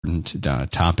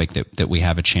topic that we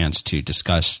have a chance to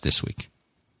discuss this week.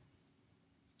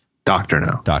 Dr.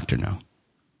 No. Dr. No.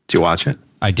 Did you watch it?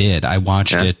 I did. I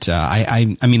watched it.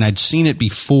 I mean, I'd seen it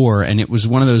before, and it was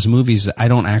one of those movies that I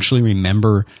don't actually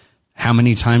remember how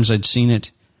many times I'd seen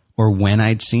it or when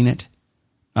I'd seen it.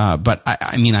 But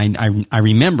I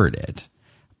remembered it.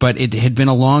 But it had been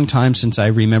a long time since I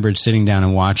remembered sitting down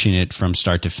and watching it from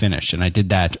start to finish. And I did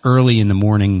that early in the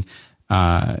morning,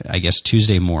 I guess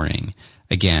Tuesday morning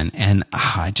again. And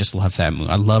I just love that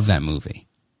movie. I love that movie.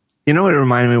 You know what it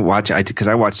reminded me of? Because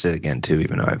I watched it again too,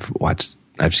 even though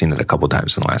I've seen it a couple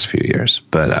times in the last few years.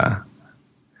 But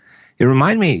it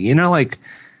reminded me, did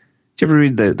you ever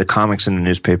read the comics in the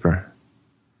newspaper?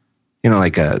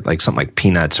 Like something like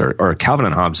Peanuts or Calvin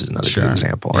and Hobbes is another good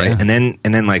example, right? Yeah.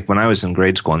 And then like when I was in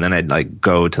grade school, and then I'd like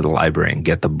go to the library and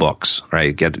get the books,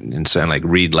 right? And like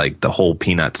read like the whole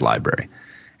Peanuts library.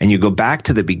 And you go back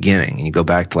to the beginning, and you go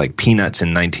back to like Peanuts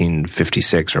in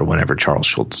 1956 or whenever Charles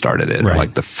Schulz started it, or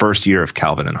like the first year of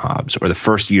Calvin and Hobbes or the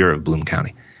first year of Bloom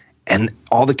County. And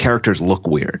all the characters look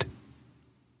weird,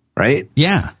 right?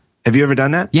 Yeah. Have you ever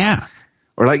done that? Yeah.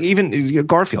 Or like even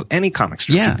Garfield, any comic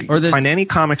strip. Yeah. Or find any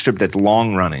comic strip that's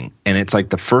long running, and it's like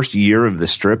the first year of the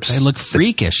strips. They look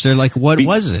freakish. They're like, what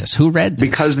was this? Who read this?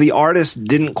 Because the artist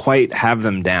didn't quite have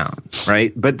them down,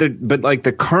 right? But like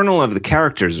the kernel of the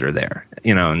characters are there,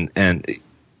 and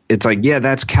it's like, yeah,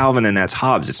 that's Calvin and that's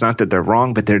Hobbes. It's not that they're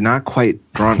wrong, but they're not quite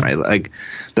drawn right. Like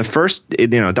the first,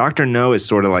 Dr. No is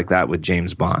sort of like that with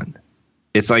James Bond.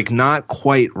 It's like not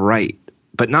quite right,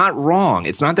 but not wrong.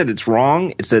 It's not that it's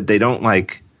wrong. It's that they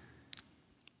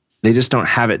just don't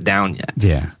have it down yet.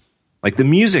 Yeah. Like the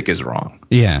music is wrong.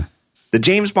 Yeah. The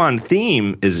James Bond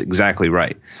theme is exactly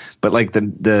right. But like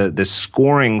the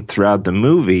scoring throughout the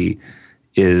movie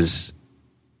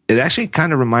it actually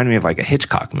kind of reminded me of like a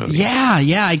Hitchcock movie.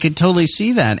 Yeah, I could totally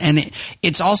see that. And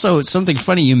it's also something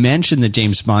funny. You mentioned the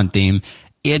James Bond theme.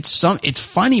 It's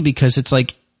funny because it's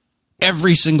like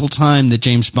every single time that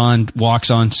James Bond walks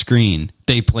on screen,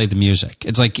 they play the music.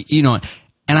 It's like, and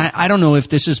I don't know if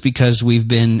this is because we've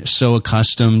been so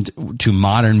accustomed to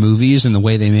modern movies and the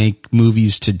way they make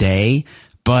movies today,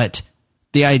 but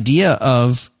the idea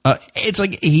of it's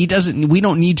like we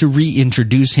don't need to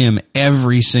reintroduce him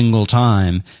every single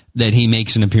time that he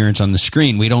makes an appearance on the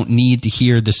screen. We don't need to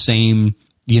hear the same,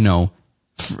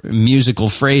 musical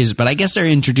phrase, but I guess they're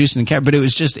introducing the character. But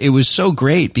it was so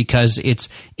great because it's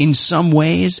in some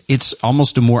ways it's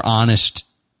almost a more honest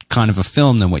kind of a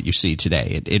film than what you see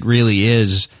today. It really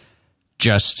is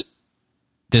just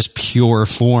this pure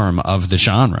form of the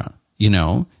genre,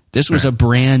 This was a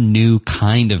brand new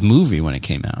kind of movie when it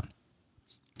came out.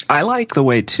 I like the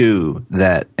way too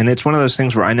that, and it's one of those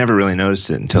things where I never really noticed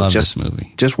it until this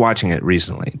movie. Just watching it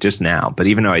recently, just now. But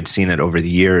even though I'd seen it over the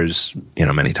years,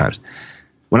 many times,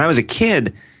 when I was a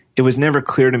kid, it was never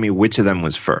clear to me which of them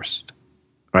was first.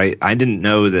 Right? I didn't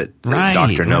know that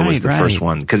Dr. No was the first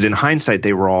one, because in hindsight,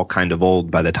 they were all kind of old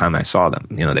by the time I saw them.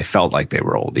 They felt like they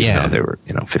were old, even though they were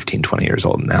 15, 20 years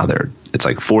old. And now it's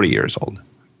like 40 years old.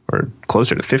 Or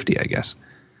closer to 50, I guess.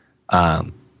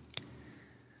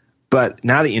 But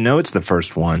now that it's the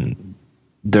first one,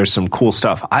 there's some cool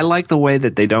stuff. I like the way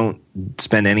that they don't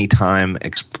spend any time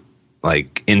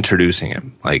introducing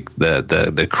him, like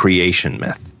the creation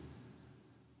myth.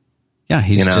 Yeah,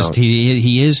 he's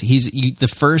he's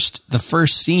the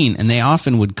first scene, and they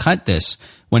often would cut this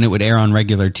when it would air on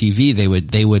regular TV.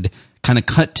 They would kind of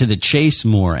cut to the chase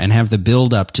more and have the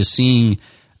build up to seeing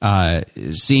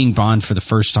Bond for the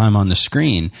first time on the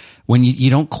screen. When you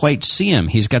don't quite see him,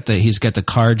 he's got the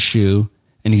card shoe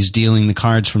and he's dealing the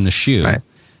cards from the shoe, right.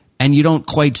 And you don't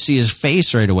quite see his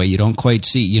face right away. You don't quite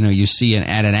see, you see it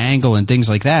at an angle and things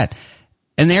like that.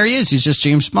 And there he is. He's just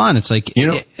James Bond. It's like,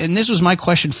 and this was my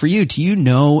question for you. Do you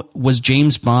know, was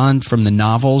James Bond from the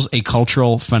novels a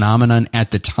cultural phenomenon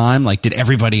at the time? Like, did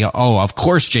everybody, of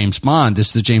course, James Bond, this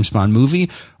is the James Bond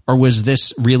movie? Or was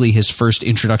this really his first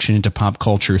introduction into pop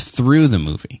culture through the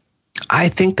movie? I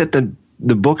think that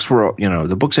the books were,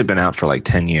 the books had been out for like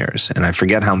 10 years, and I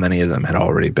forget how many of them had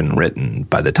already been written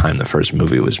by the time the first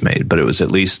movie was made, but it was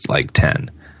at least like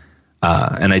 10.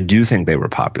 And I do think they were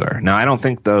popular. Now, I don't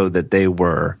think, though, that they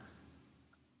were,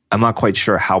 I'm not quite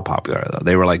sure how popular, though.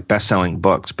 They were like best-selling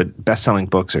books, but best-selling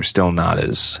books are still not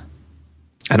as,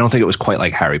 I don't think it was quite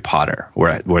like Harry Potter,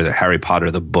 where the Harry Potter,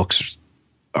 the books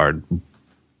are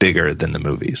bigger than the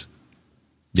movies.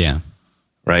 Yeah.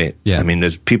 Right? Yeah. I mean,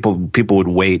 there's people would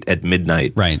wait at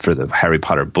midnight for the Harry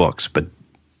Potter books, but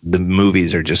the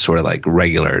movies are just sort of like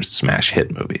regular smash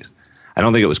hit movies. I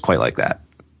don't think it was quite like that.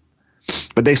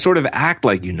 But they sort of act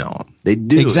like them. They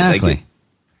do. Exactly.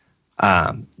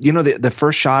 The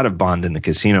first shot of Bond in the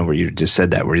casino where you just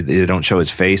said that, where they don't show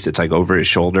his face, it's like over his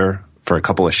shoulder for a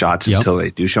couple of shots until they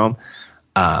do show him.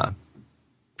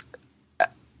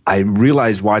 I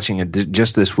realized watching it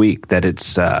just this week that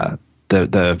it's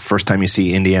the first time you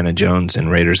see Indiana Jones in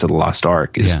Raiders of the Lost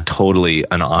Ark is totally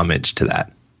an homage to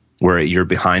that, where you're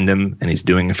behind him and he's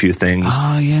doing a few things.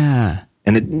 Oh yeah.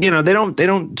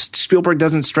 And Spielberg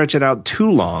doesn't stretch it out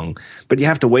too long, but you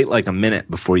have to wait like a minute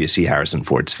before you see Harrison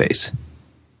Ford's face.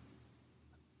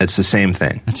 It's the same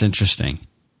thing. That's interesting.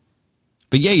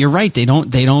 But yeah, you're right. They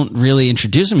don't really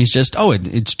introduce him. He's just,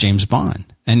 it's James Bond.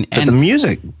 And the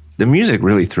music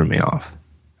really threw me off.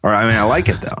 Or I mean, I like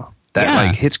it though. That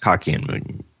like Hitchcockian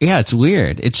mood. Yeah, it's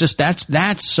weird. It's just that's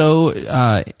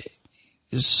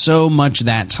so much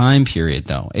that time period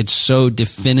though. It's so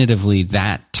definitively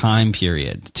that time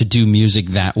period to do music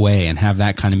that way and have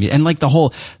that kind of music. And like the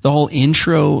whole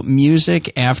intro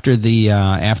music after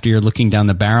after you're looking down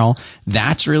the barrel,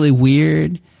 that's really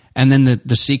weird. And then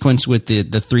the sequence with the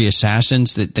three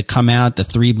assassins that come out, the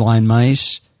three blind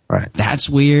mice. Right. That's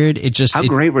weird. How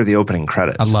great were the opening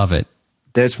credits? I love it.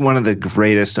 That's one of the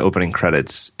greatest opening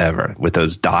credits ever with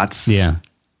those dots. Yeah.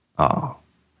 Oh.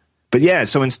 But yeah,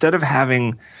 so instead of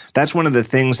that's one of the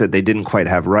things that they didn't quite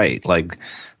have right. Like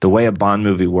the way a Bond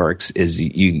movie works is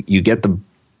you get the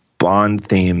Bond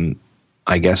theme,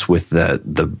 I guess, with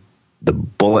the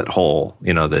bullet hole,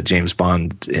 the James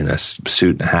Bond in a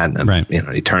suit and hat, and right.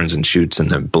 He turns and shoots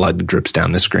and the blood drips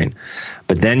down the screen.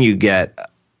 But then you get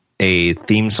a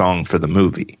theme song for the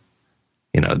movie.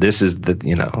 This is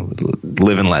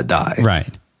Live and Let Die.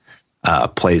 Right.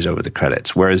 Plays over the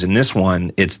credits. Whereas in this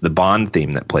one, it's the Bond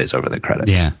theme that plays over the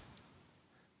credits. Yeah.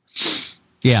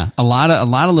 Yeah. A lot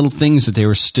of little things that they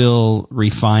were still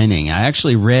refining. I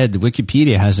actually read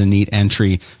Wikipedia has a neat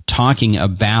entry talking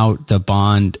about the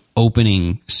Bond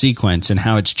opening sequence and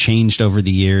how it's changed over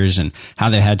the years and how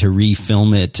they had to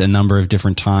refilm it a number of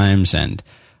different times. And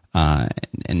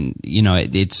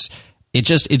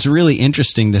it's really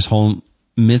interesting, this whole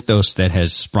mythos that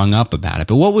has sprung up about it.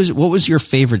 But what was your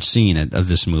favorite scene of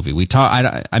this movie? We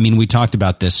talked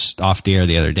about this off the air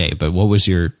the other day, but what's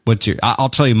your I'll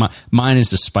tell you, mine is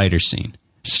the spider scene.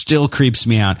 Still creeps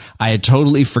me out. I had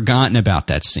totally forgotten about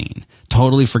that scene.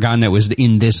 Totally forgotten it was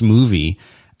in this movie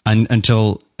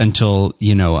until the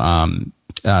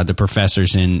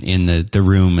professor's in the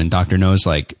room and Dr. No's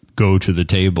like, go to the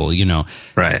table,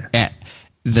 Right.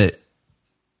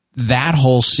 That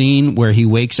whole scene where he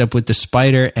wakes up with the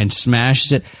spider and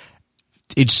smashes it,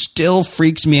 it still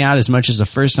freaks me out as much as the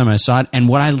first time I saw it. And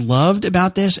what I loved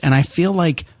about this, and I feel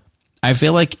like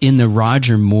in the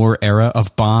Roger Moore era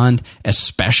of Bond,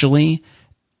 especially,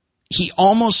 he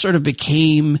almost sort of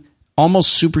became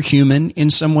almost superhuman in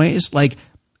some ways. Like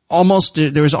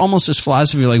there was almost this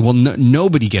philosophy like, well,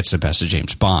 nobody gets the best of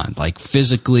James Bond, like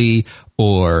physically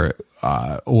or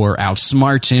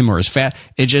outsmarts him or is fat.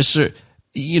 It just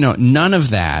none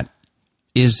of that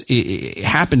it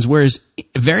happens. Whereas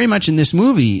very much in this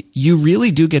movie, you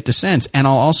really do get the sense. And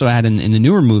I'll also add in the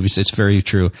newer movies, it's very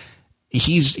true.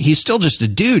 He's still just a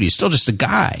dude. He's still just a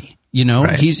guy,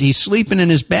 right. He's sleeping in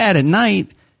his bed at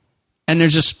night and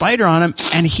there's a spider on him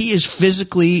and he is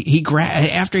physically,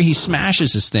 after he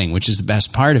smashes this thing, which is the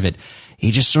best part of it,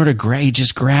 he just sort of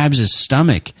grabs his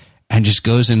stomach and just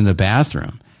goes into the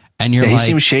bathroom. And you're he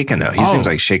seems shaken though. He seems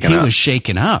like shaken up. He was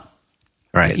shaken up.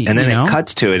 Right. And then it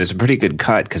cuts to it. It's a pretty good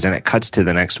cut because then it cuts to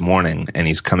the next morning and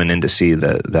he's coming in to see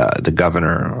the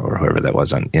governor or whoever that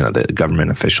was on, the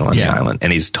government official on the island.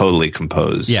 And he's totally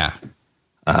composed. Yeah.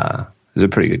 It's a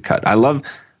pretty good cut. I love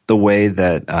the way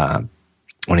that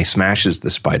when he smashes the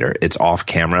spider, it's off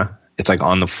camera. It's like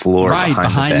on the floor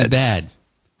behind the bed.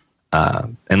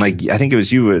 And like, I think it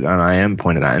was you on IM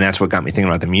pointed out, and that's what got me thinking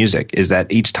about the music, is that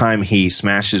each time he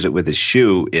smashes it with his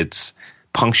shoe, it's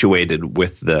punctuated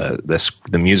with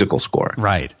the musical score.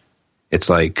 Right. It's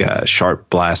like sharp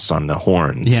blasts on the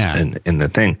horns in the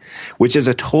thing, which is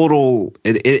a total,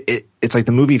 it's like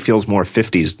the movie feels more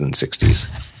 50s than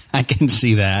 60s. I can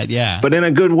see that, yeah. But in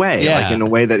a good way, like in a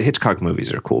way that Hitchcock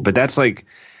movies are cool. But that's like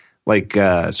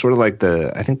sort of like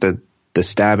I think the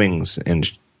stabbings in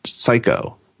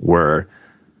Psycho were,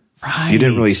 you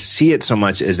didn't really see it so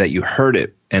much as that you heard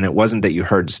it. And it wasn't that you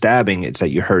heard stabbing, it's that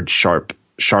you heard sharp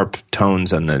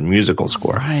tones on the musical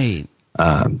score. Right.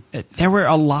 There were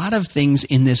a lot of things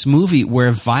in this movie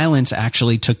where violence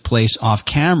actually took place off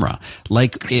camera.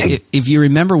 Like if you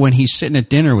remember when he's sitting at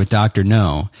dinner with Dr.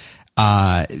 No,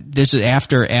 this is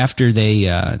after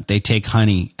they take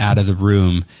Honey out of the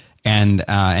room and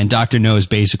Dr. No has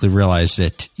basically realized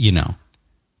that,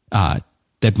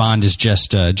 that Bond is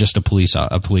just a police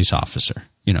officer,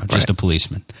 just a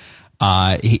policeman.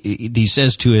 he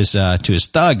says to his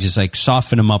thugs, he's like,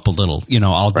 soften him up a little,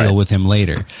 I'll deal with him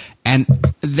later. And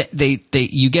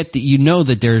you get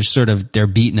that they're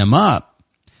beating him up,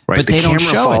 right. But they don't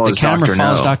show it. The camera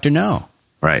follows Dr. No.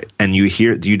 Right. And you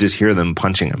just hear them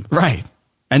punching him. Right.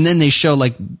 And then they show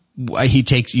like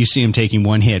you see him taking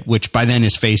one hit, which by then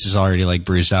his face is already like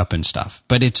bruised up and stuff.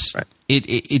 But it's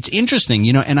interesting,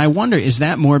 and I wonder, is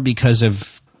that more because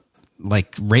of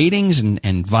like ratings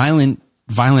and violent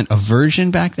aversion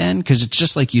back then? Because it's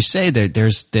just like you say,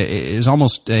 there's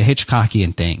almost a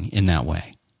Hitchcockian thing in that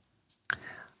way.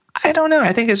 I don't know.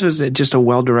 I think it was just a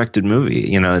well-directed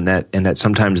movie, and that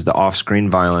sometimes the off-screen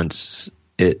violence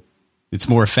it's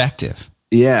more effective.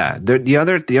 Yeah. The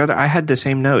other I had the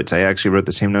same notes. I actually wrote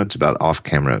the same notes about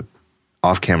off-camera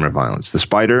violence. The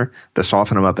spider, the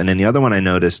soften him up, and then the other one I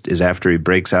noticed is after he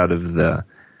breaks out of the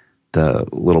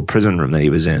little prison room that he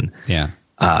was in. Yeah.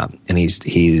 And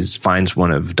he finds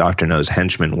one of Dr. No's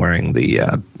henchmen wearing the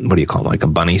what do you call them, like a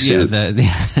bunny suit?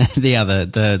 Yeah,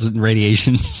 the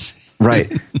radiations.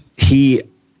 Right. He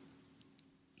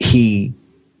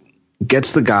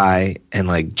gets the guy and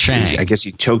like Chang. I guess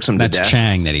he chokes him to death. That's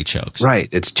Chang that he chokes. Right,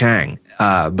 it's Chang.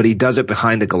 But he does it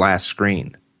behind a glass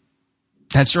screen.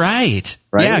 That's right.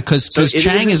 Yeah, because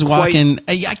Chang is walking.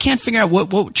 I can't figure out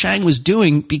what Chang was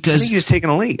doing because I think he was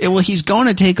taking a leak. Well, he's going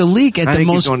to take a leak at the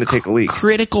most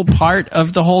critical part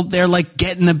of the whole. They're like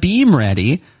getting the beam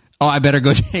ready. Oh, I better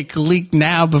go take a leak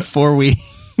now before we.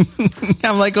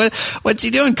 I'm like, what's he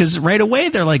doing? Because right away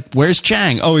they're like, "Where's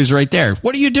Chang?" Oh, he's right there.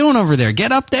 What are you doing over there?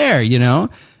 Get up there,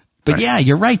 But right. Yeah,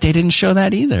 you're right. They didn't show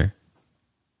that either.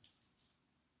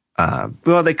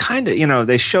 Well, they kind of,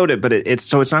 they showed it, but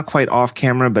it's not quite off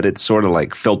camera, but it's sort of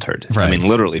like filtered. Right. I mean,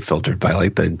 literally filtered by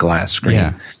like the glass screen.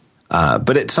 Yeah.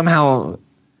 But it somehow,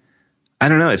 I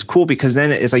don't know. It's cool because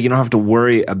then it's like you don't have to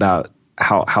worry about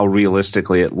how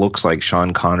realistically it looks like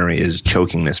Sean Connery is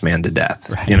choking this man to death.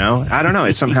 Right. I don't know.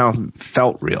 It somehow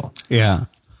felt real. Yeah.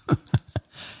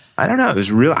 I don't know. It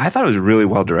was real. I thought it was a really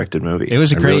well directed movie. It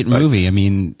was a great movie. I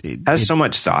mean, it has so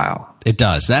much style. It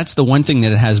does. That's the one thing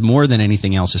that it has more than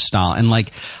anything else is style. And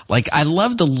like I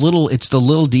love it's the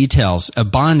little details.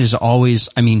 Bond is always,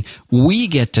 I mean, we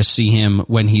get to see him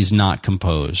when he's not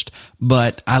composed,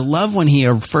 but I love when he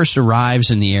first arrives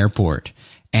in the airport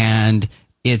and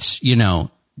it's,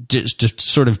 just to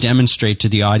sort of demonstrate to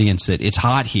the audience that it's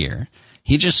hot here.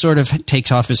 He just sort of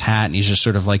takes off his hat and he's just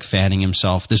sort of like fanning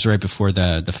himself. This is right before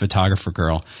the photographer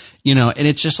girl, and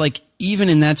it's just like, even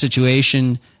in that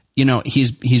situation,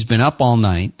 he's been up all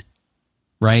night,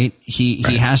 right? He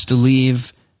has to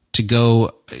leave to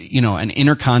go, an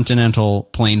intercontinental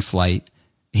plane flight.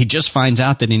 He just finds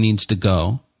out that he needs to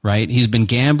go, right? He's been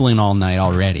gambling all night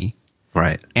already.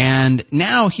 Right. And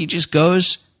now he just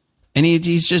goes and he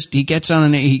gets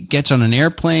on an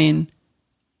airplane.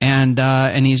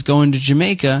 And he's going to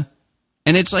Jamaica,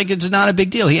 and it's like it's not a big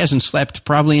deal. He hasn't slept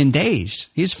probably in days.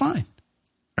 He's fine.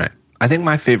 Right. I think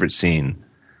my favorite scene,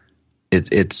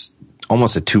 it's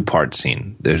almost a 2-part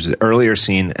scene. There's the earlier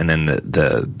scene, and then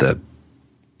the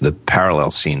parallel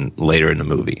scene later in the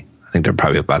movie. I think they're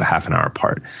probably about a half an hour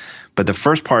apart. But the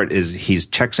first part is he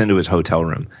checks into his hotel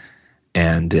room,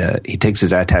 and he takes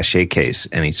his attaché case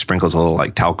and he sprinkles a little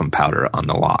like talcum powder on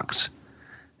the locks.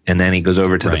 And then he goes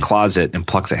over to the closet and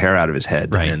plucks a hair out of his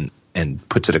head and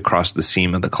puts it across the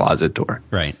seam of the closet door.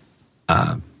 Right.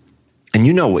 And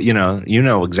you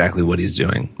know exactly what he's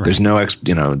doing. Right. There's no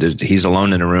he's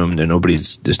alone in a room.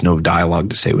 There's no dialogue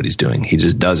to say what he's doing. He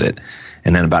just does it.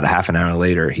 And then about a half an hour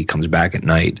later, he comes back at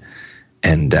night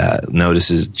and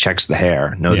checks the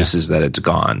hair, notices that it's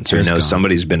gone. So he knows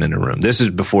somebody's been in the room. This is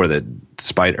before the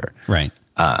spider. Right.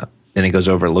 Then he goes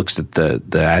over, looks at the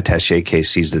attaché case,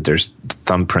 sees that there's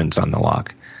thumbprints on the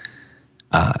lock.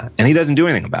 And he doesn't do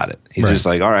anything about it. He's just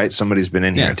like, all right, somebody's been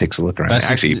in here and takes a look around.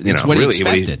 Actually, what he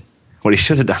expected. What he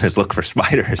should have done is look for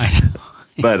spiders.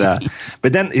 But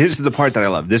then here's the part that I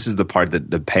love. This is the part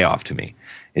that the payoff to me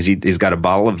is he's got a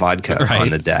bottle of vodka on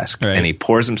the desk and he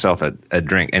pours himself a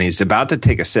drink and he's about to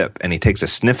take a sip and he takes a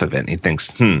sniff of it and he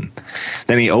thinks, Then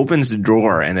he opens the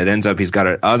drawer and it ends up he's got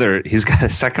a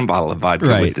second bottle of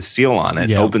vodka with the seal on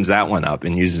it, opens that one up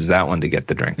and uses that one to get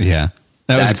the drink. Yeah.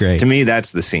 That was great. To me,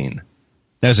 that's the scene.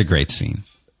 That was a great scene.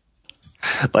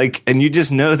 Like, and you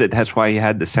just know that's why he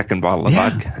had the second bottle of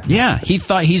vodka. Yeah. He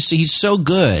thought he's so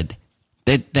good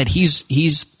that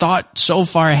he's thought so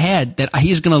far ahead that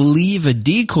he's going to leave a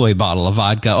decoy bottle of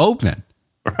vodka open.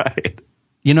 Right.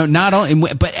 Not only,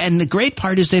 but the great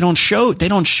part is they don't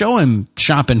show him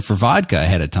shopping for vodka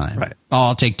ahead of time. Right. Oh,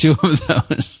 I'll take 2 of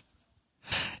those.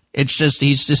 It's just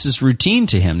this is routine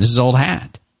to him. This is old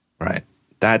hat. Right.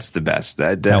 That's the best.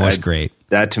 That was great.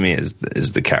 That to me is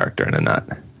the character in a nut.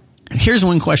 Here's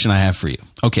one question I have for you.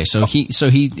 Okay, so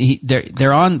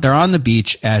they're on the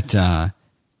beach at what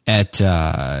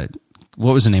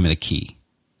was the name of the key?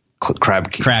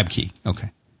 Crab Key. Crab Key.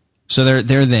 Okay. So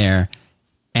they're there,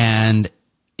 and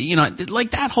you know,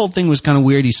 like that whole thing was kind of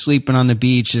weird. He's sleeping on the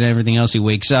beach and everything else. He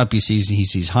wakes up. He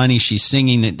sees Honey. She's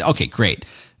singing it. Okay, great.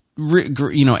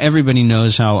 You know, everybody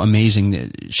knows how amazing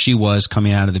that she was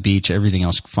coming out of the beach. Everything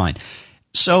else fine.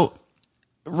 So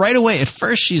right away, at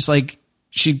first,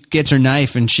 she gets her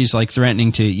knife and she's like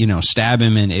threatening to, you know, stab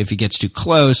him, and if he gets too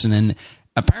close, and then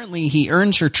apparently he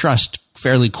earns her trust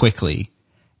fairly quickly.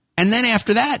 And then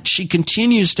after that, she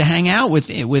continues to hang out with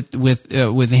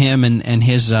him and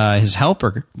his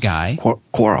helper guy,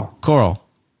 Coral.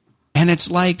 And it's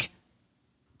like,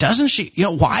 doesn't she? You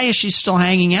know, why is she still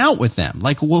hanging out with them?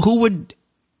 Like, well,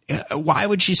 why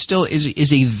would she still? Is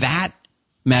he that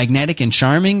magnetic and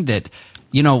charming that?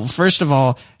 You know, first of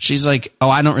all, she's like, "Oh,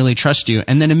 I don't really trust you,"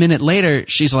 and then a minute later,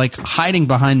 she's like hiding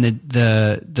behind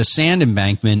the sand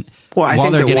embankment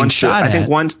while they're getting shot at. I think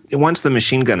once the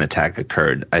machine gun attack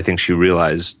occurred, I think she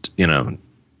realized, you know,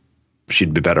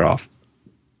 she'd be better off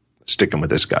sticking with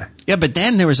this guy. Yeah, but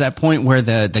then there was that point where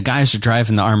the guys are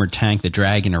driving the armored tank, the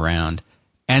Dragon, around,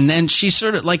 and then she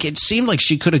sort of like, it seemed like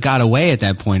she could have got away at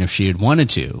that point if she had wanted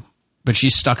to, but she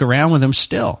stuck around with him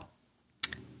still.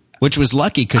 Which was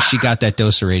lucky because she got that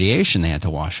dose of radiation they had to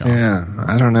wash off. Yeah,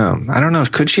 I don't know.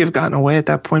 Could she have gotten away at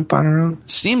that point on her own?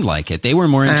 Seemed like it. They were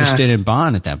more interested in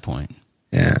Bond at that point.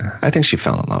 Yeah, I think she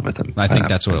fell in love with him. I think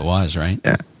that's what it was, right?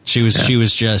 Yeah. She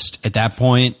was just, at that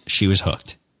point, she was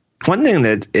hooked. One thing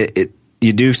that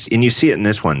you do, and you see it in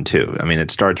this one too, I mean,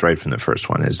 it starts right from the first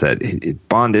one, is that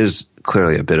Bond is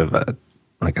clearly a bit of a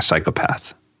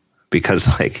psychopath. Because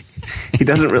like he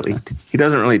doesn't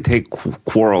really take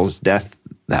Quarrel's death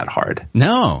that hard.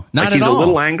 No, not at all. He's a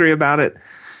little angry about it.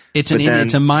 It's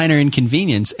a minor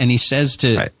inconvenience, and he says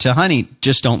to Honey,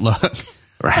 "Just don't look."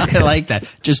 Right. I like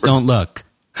that. Just don't look.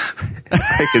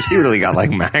 Because he really got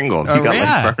like mangled. He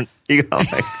got burned. He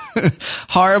got like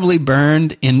horribly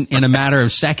burned in a matter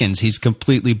of seconds. He's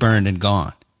completely burned and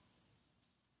gone.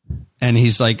 And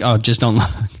he's like, "Oh, just don't look."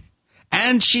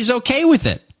 And she's okay with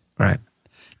it. Right.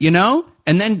 You know?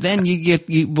 And then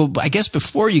well, I guess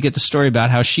before you get the story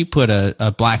about how she put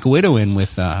a Black Widow in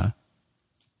with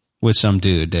some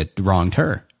dude that wronged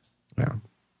her.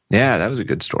 Yeah, that was a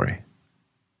good story.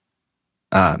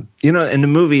 You know, in the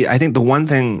movie, I think the one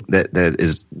thing that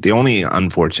is the only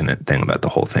unfortunate thing about the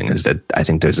whole thing is that I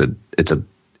think it's a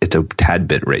tad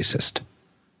bit racist.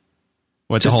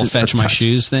 What, the whole fetch my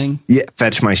shoes thing? Yeah,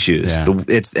 fetch my shoes. Yeah.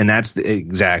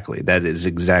 That is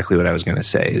exactly what I was going to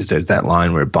say. Is there's that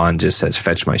line where Bond just says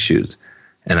 "fetch my shoes,"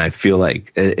 and I feel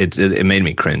like it made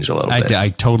me cringe a little bit. I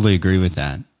totally agree with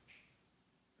that.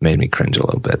 Made me cringe a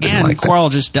little bit. And Quarrel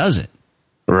just does it,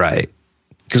 right?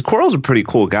 Because Quarrel's a pretty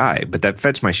cool guy, but that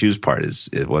 "fetch my shoes" part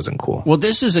it wasn't cool. Well,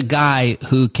 this is a guy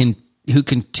who can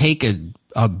take a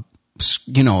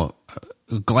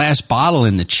glass bottle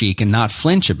in the cheek and not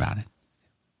flinch about it.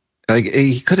 Like,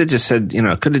 he could have just said,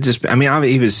 I mean,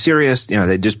 he was serious,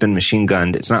 they'd just been machine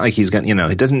gunned. It's not like he's got,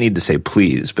 he doesn't need to say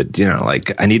please, but,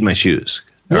 like, I need my shoes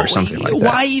or something like that.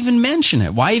 Why even mention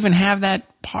it? Why even have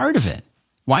that part of it?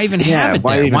 Why even have it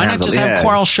there? Why not just have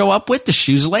Quarrel show up with the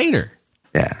shoes later?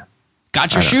 Yeah.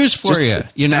 Got your shoes for you.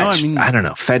 I mean, I don't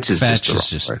know. Fetch is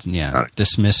just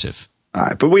dismissive. All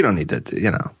right. But we don't need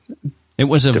to, It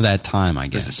was of that time, I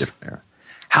guess.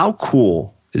 How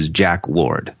cool is Jack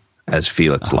Lord as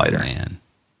Felix Leiter? Man.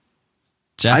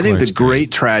 I think the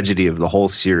great tragedy of the whole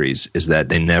series is that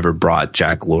they never brought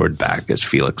Jack Lord back as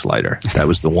Felix Leiter. That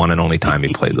was the one and only time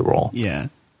he played the role. Yeah.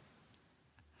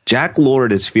 Jack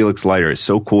Lord as Felix Leiter is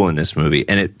so cool in this movie,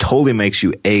 and it totally makes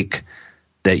you ache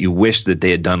that you wish that they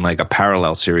had done like a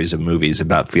parallel series of movies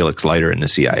about Felix Leiter and the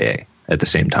CIA at the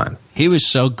same time. He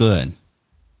was so good.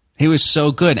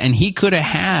 And he could have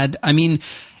had, I mean,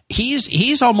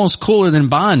 he's almost cooler than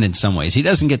Bond in some ways. He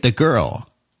doesn't get the girl,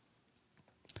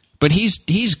 but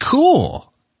he's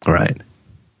cool. Right.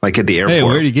 Like at the airport. Hey,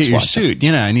 where'd you get your suit?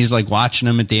 And he's like watching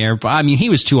him at the airport. I mean, he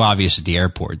was too obvious at the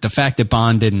airport. The fact that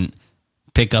Bond didn't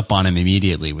pick up on him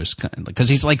immediately was because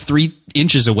he's like 3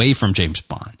 inches away from James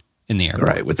Bond in the airport.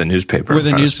 Right. With the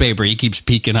newspaper. He keeps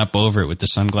peeking up over it with the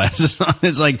sunglasses on.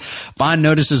 It's like Bond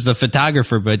notices the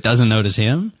photographer, but doesn't notice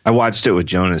him. I watched it with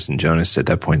Jonas, and Jonas at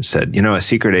that point said, a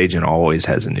secret agent always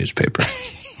has a newspaper.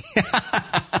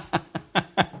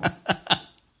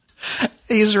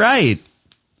 He's right.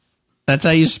 That's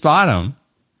how you spot him.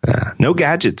 No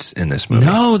gadgets in this movie.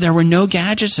 No, there were no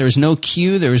gadgets. There was no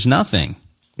Q. There was nothing.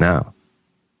 No.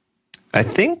 I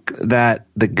think that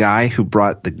the guy who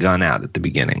brought the gun out at the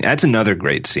beginning, that's another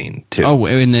great scene too. Oh,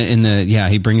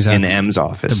 he brings out in M's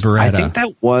office. the Beretta. I think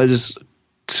that was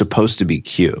supposed to be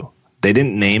Q. They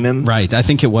didn't name him. Right. I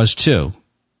think it was too.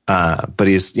 But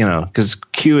he's, because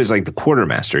Q is like the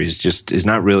quartermaster. He's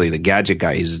not really the gadget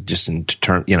guy. He's just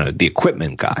the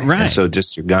equipment guy. Right. And so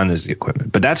just your gun is the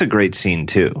equipment. But that's a great scene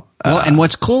too. Well, and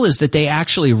what's cool is that they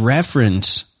actually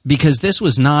reference, because this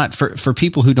was not for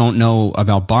people who don't know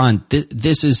about Bond.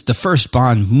 This is the first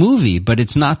Bond movie, but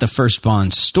it's not the first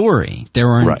Bond story. There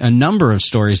were a number of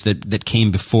stories that came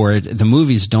before it. The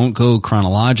movies don't go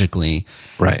chronologically,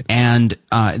 right? And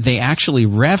they actually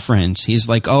reference. He's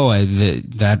like,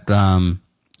 that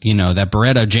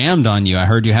Beretta jammed on you. I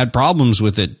heard you had problems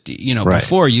with it.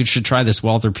 Before. You should try this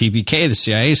Walther PPK. The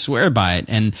CIA swear by it,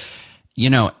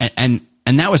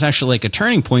 and that was actually like a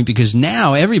turning point, because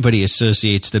now everybody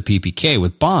associates the PPK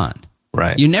with Bond.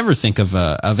 Right. You never think of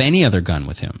any other gun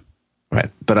with him. Right.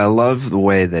 But I love the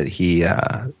way that he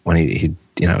when he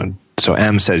so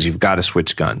M says you've got to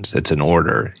switch guns. It's an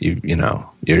order.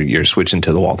 You're switching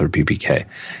to the Walther PPK.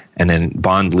 And then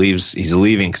Bond leaves. He's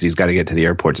leaving because he's got to get to the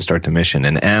airport to start the mission.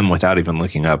 And M, without even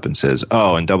looking up, and says,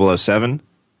 "Oh, and 007?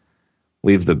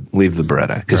 Leave the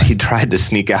Beretta," because he tried to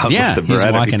sneak out with the Beretta.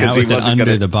 He's walking out with it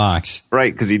under the box.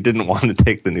 Right, because he didn't want to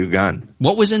take the new gun.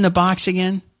 What was in the box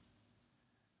again?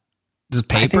 The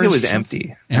papers? I think it was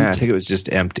empty. Yeah, I think it was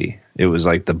just empty. It was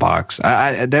like the box.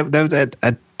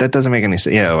 That doesn't make any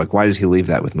sense. Yeah, like why does he leave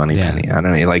that with Moneypenny? I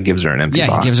don't know. He like gives her an empty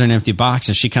box. Yeah, he gives her an empty box,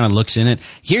 and she kind of looks in it.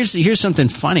 Here's something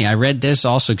funny. I read this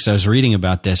also because I was reading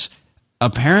about this.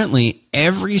 Apparently,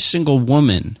 every single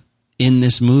woman in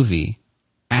this movie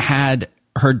had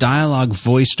her dialogue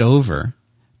voiced over,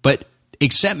 but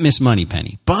except Miss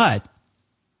Moneypenny. But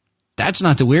that's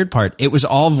not the weird part. It was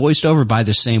all voiced over by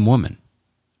the same woman.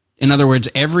 In other words,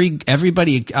 every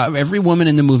woman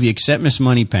in the movie except Miss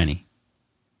Moneypenny.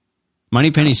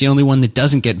 Moneypenny's the only one that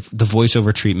doesn't get the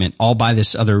voiceover treatment, all by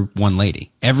this other one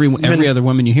lady. Every other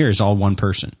woman you hear is all one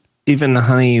person. Even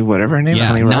Honey, whatever her name. Yeah,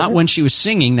 Honey not Robert? when she was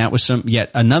singing. That was yet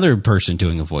another person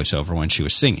doing a voiceover when she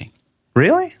was singing.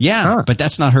 Really? Yeah, but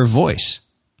that's not her voice.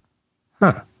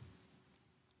 Huh.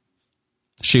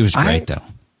 She was great, though.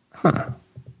 Huh.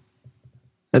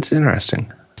 That's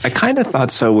interesting. I kind of thought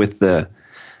so with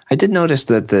I did notice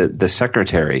that the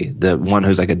secretary, the one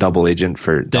who's like a double agent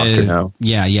for Dr. No.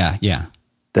 Yeah.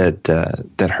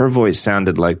 That her voice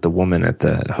sounded like the woman at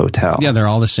the hotel. Yeah, they're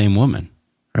all the same woman.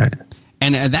 Right.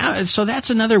 And so that's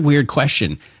another weird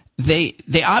question. They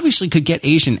obviously could get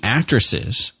Asian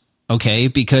actresses. Okay,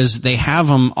 because they have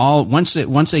them all once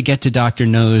they get to Dr.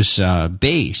 No's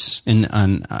base,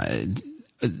 and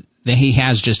he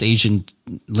has just Asian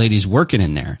ladies working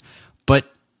in there.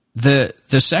 But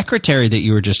the secretary that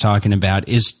you were just talking about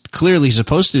is clearly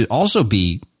supposed to also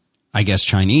be, I guess,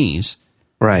 Chinese,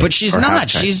 right? But she's not.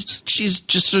 She's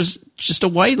just a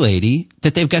white lady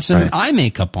that they've got some eye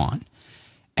makeup on,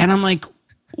 and I'm like,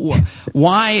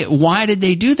 why did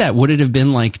they do that? Would it have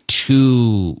been like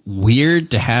too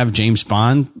weird to have James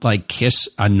Bond like kiss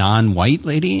a non-white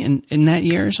lady in that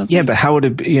year or something? Yeah, but how would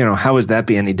it be, how would that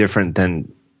be any different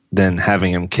than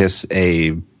having him kiss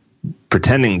a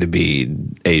pretending to be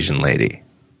Asian lady?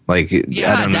 Like,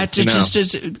 yeah, that just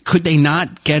is. Could they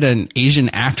not get an Asian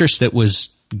actress that was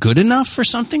good enough for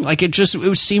something? Like it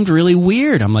seemed really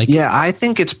weird. I'm like, yeah, I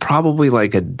think it's probably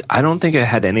like I don't think it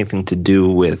had anything to do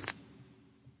with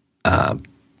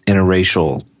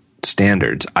interracial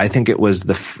standards. I think it was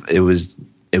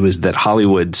that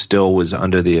Hollywood still was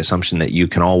under the assumption that you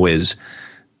can always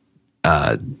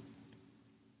cast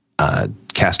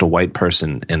a white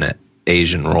person in an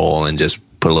Asian role and just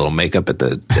put a little makeup at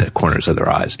the corners of their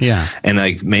eyes. Yeah, and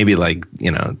like maybe like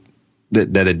that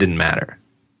it didn't matter.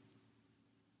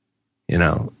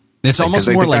 It's like, almost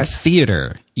more like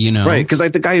theater, right? Because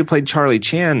like the guy who played Charlie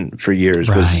Chan for years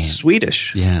was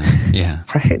Swedish. Yeah.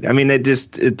 Right. I mean, it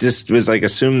just was like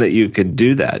assumed that you could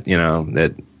do that.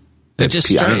 That it just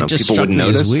struck me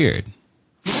as weird.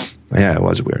 Yeah, it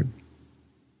was weird.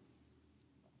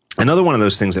 Another one of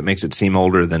those things that makes it seem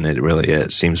older than it really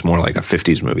is. Seems more like a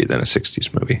 50s movie than a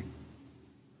 60s movie.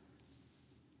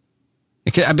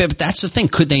 But that's the thing.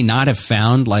 Could they not have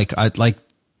found like an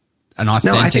authentic?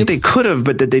 No, I think they could have,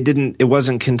 but that they didn't. It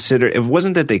wasn't considered. It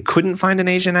wasn't that they couldn't find an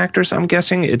Asian actress. I'm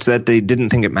guessing it's that they didn't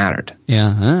think it mattered.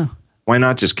 Yeah. Why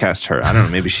not just cast her? I don't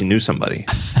know. Maybe she knew somebody.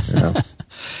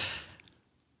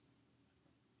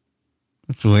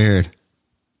 It's weird.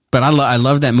 But I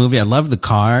love that movie. I love the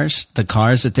cars. The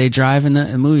cars that they drive in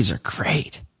the movies are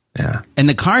great. Yeah. And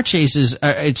the car chases,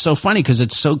 it's so funny because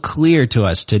it's so clear to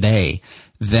us today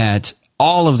that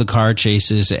all of the car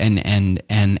chases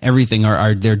and everything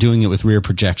they're doing it with rear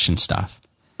projection stuff.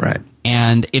 Right.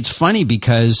 And it's funny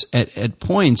because at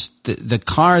points, the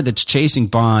car that's chasing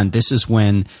Bond, this is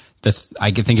when I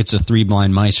think it's the three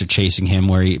blind mice are chasing him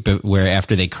where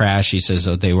after they crash, he says,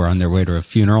 oh, they were on their way to a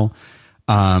funeral.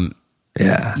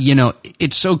 Yeah. You know,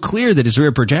 it's so clear that it's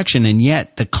rear projection, and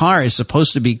yet the car is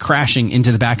supposed to be crashing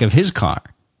into the back of his car.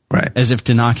 Right. As if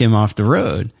to knock him off the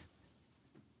road.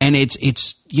 And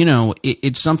it's you know,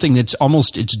 it's something that's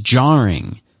almost, it's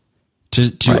jarring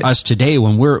to right. us today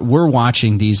when we're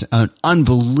watching these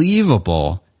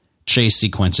unbelievable chase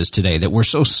sequences today that we're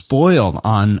so spoiled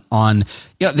on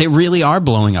they really are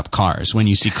blowing up cars when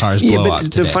you see cars blow up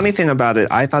today. The funny thing about it,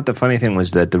 I thought the funny thing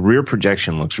was that the rear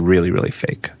projection looks really, really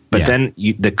fake. But then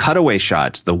the cutaway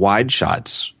shots, the wide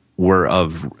shots were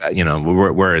of, you know,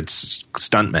 where it's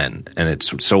stuntmen and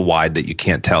it's so wide that you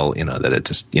can't tell, you know, that it's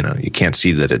just, you know, you can't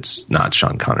see that it's not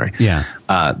Sean Connery. Yeah.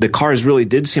 The cars really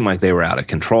did seem like they were out of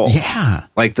control. Yeah.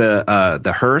 Like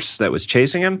the hearse that was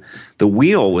chasing him, the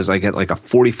wheel was like at like a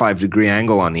 45-degree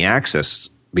angle on the axis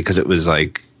because it was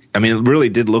like, I mean, it really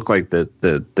did look like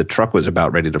the truck was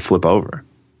about ready to flip over.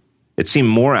 It seemed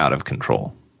more out of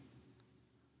control.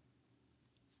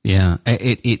 Yeah.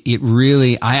 It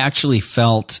really, I actually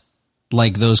felt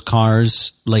like those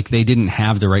cars, like they didn't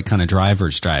have the right kind of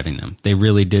drivers driving them. They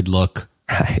really did look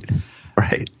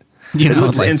right. You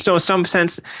know, and so in some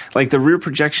sense, like the rear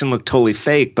projection looked totally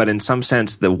fake, but in some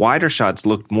sense, the wider shots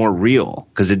looked more real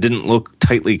because it didn't look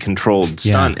tightly controlled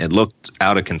stunt. Yeah. It looked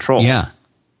out of control. Yeah.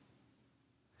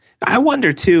 I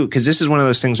wonder too, because this is one of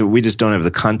those things where we just don't have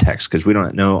the context because we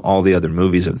don't know all the other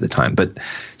movies of the time. But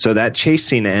so that chase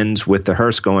scene ends with the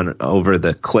hearse going over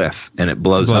the cliff and it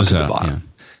blows up to the bottom. Yeah.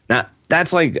 Now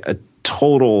that's like a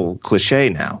total cliche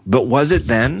now, but was it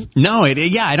then? No,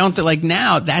 I don't think like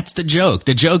now that's the joke.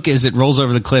 The joke is it rolls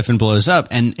over the cliff and blows up.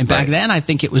 And back then I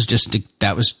think it was just,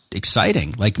 that was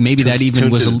exciting. Like maybe that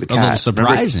even was a little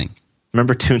surprising.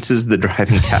 Remember Toonces the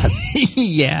driving cat?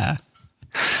 Yeah.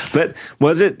 But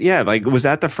was it, like, was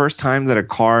that the first time that a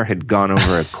car had gone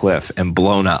over a cliff and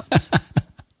blown up?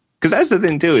 Because that's the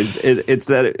thing, too, is it's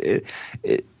that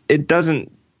it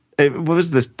doesn't, what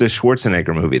was the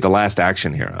Schwarzenegger movie, The Last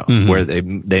Action Hero, where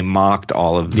they mocked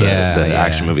all of the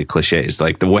action movie cliches,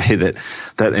 like the way that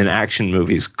in action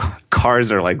movies,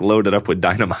 cars are, like, loaded up with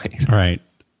dynamite. Right.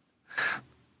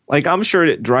 Like, I'm sure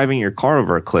that driving your car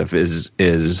over a cliff is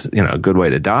you know, a good way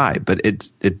to die, but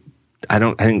I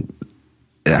don't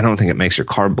think it makes your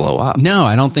car blow up. No,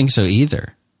 I don't think so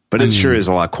either. But it sure is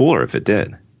a lot cooler if it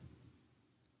did.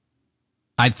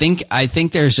 I think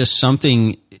there's just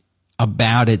something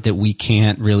about it that we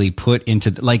can't really put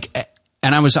into like.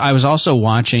 And I was also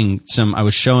watching I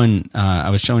was showing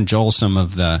Joel some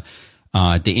of the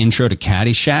intro to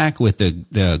Caddyshack with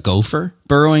the gopher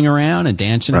burrowing around and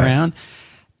dancing around,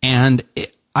 and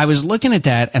I was looking at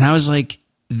that and I was like,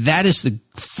 that is the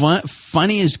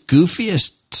funniest,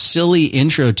 goofiest, silly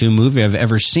intro to a movie I've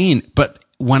ever seen. But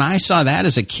when I saw that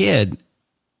as a kid,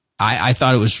 I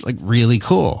thought it was like really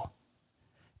cool.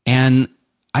 And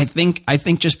I think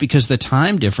just because the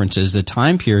time differences, the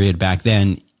time period back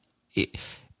then,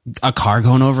 a car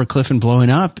going over a cliff and blowing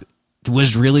up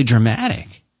was really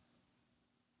dramatic.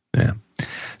 Yeah.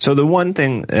 So the one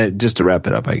thing, just to wrap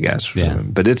it up, I guess,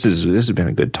 but this has been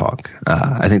a good talk.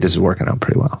 I think this is working out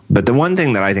pretty well. But the one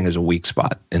thing that I think is a weak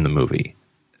spot in the movie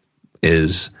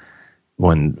is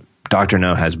when Dr.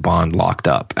 No has Bond locked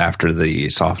up after they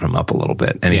soften him up a little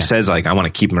bit. And he says, like, I want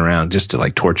to keep him around just to,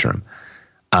 like, torture him.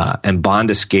 And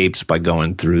Bond escapes by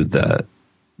going through the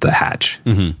hatch,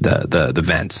 the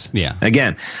vents. Yeah.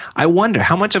 Again, I wonder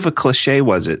how much of a cliche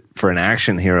was it for an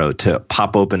action hero to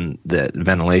pop open the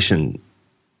ventilation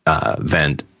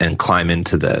vent and climb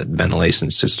into the ventilation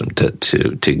system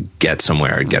to get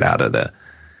somewhere or get out of the.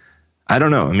 I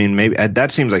don't know. I mean, maybe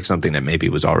that seems like something that maybe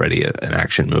was already an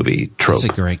action movie trope.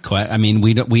 That's a great question. I mean,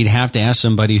 we'd have to ask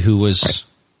somebody who was. Right.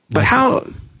 But how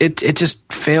it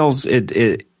just fails.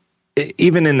 It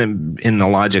even in the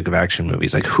logic of action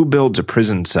movies, like who builds a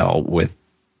prison cell with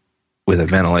a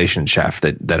ventilation shaft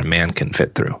that a man can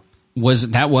fit through?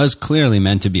 That was clearly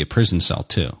meant to be a prison cell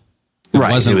too. It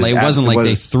right. wasn't like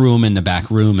they threw him in the back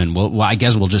room and well, I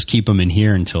guess we'll just keep him in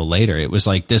here until later. It was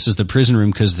like, this is the prison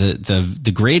room because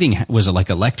the grating was like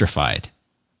electrified.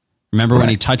 Remember when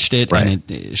he touched it and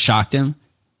it shocked him?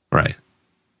 Right.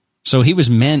 So he was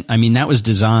meant, I mean, that was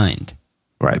designed.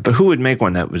 Right. But who would make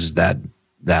one that was that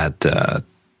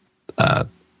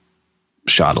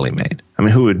shoddily made? I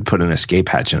mean, who would put an escape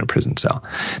hatch in a prison cell?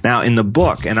 Now, in the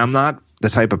book, and I'm not the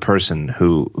type of person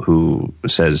who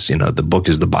says, you know, the book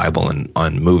is the Bible and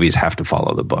on movies have to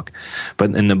follow the book.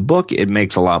 But in the book, it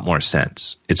makes a lot more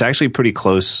sense. It's actually pretty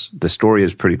close. The story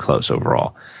is pretty close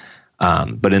overall.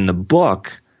 But in the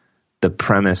book, the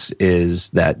premise is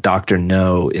that Dr.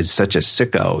 No is such a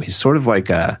sicko. He's sort of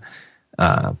like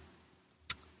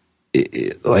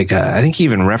I think he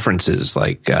even references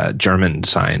like German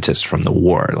scientists from the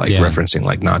war, like referencing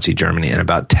like Nazi Germany, and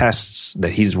about tests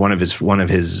that he's one of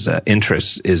his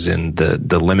interests is in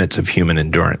the limits of human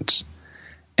endurance,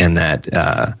 and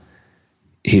that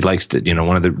he likes to, you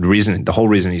know, the whole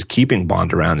reason he's keeping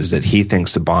Bond around is that he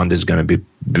thinks the Bond is going to be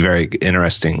very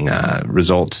interesting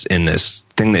results in this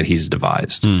thing that he's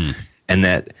devised, and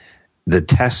that the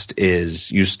test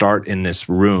is you start in this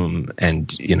room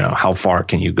and, you know, how far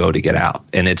can you go to get out?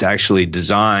 And it's actually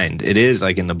designed. It is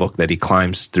like in the book that he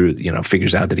climbs through, you know,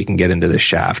 figures out that he can get into the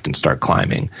shaft and start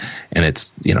climbing. And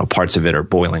it's, you know, parts of it are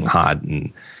boiling hot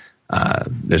and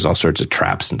there's all sorts of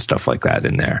traps and stuff like that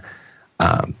in there.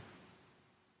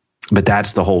 But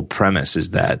that's the whole premise, is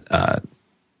that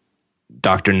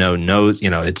Dr. No knows,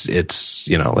 you know, it's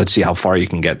you know, let's see how far you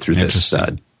can get through this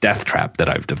death trap that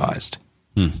I've devised.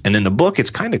 And in the book, it's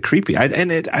kind of creepy.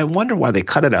 I wonder why they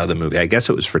cut it out of the movie. I guess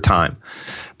it was for time.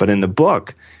 But in the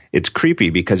book, it's creepy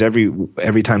because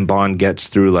every time Bond gets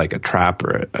through like a trap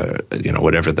or you know,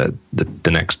 whatever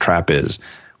the next trap is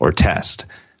or test,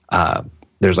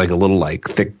 there's like a little like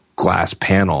thick glass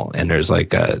panel, and there's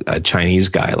like a Chinese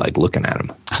guy like looking at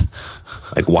him,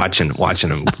 like watching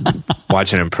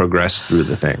him progress through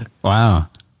the thing. Wow.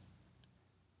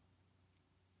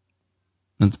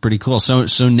 That's pretty cool.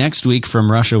 So next week,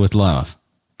 From Russia with Love.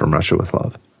 From Russia with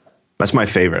Love. That's my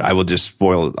favorite.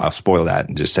 I'll spoil that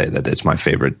and just say that it's my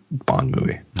favorite Bond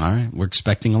movie. All right. We're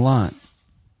expecting a lot.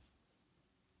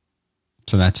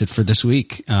 So that's it for this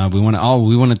week. We want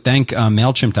to thank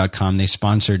MailChimp.com. They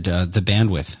sponsored the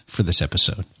bandwidth for this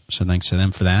episode. So thanks to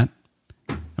them for that.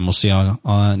 And we'll see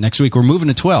y'all next week. We're moving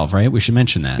to 12, right? We should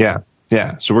mention that.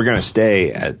 Yeah. So we're going to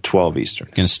stay at 12 Eastern.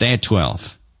 Going to stay at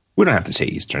 12. We don't have to say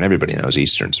Eastern. Everybody knows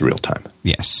Eastern's real time.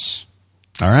 Yes.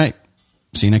 All right.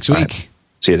 See you next week. Right.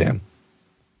 See you, Dan.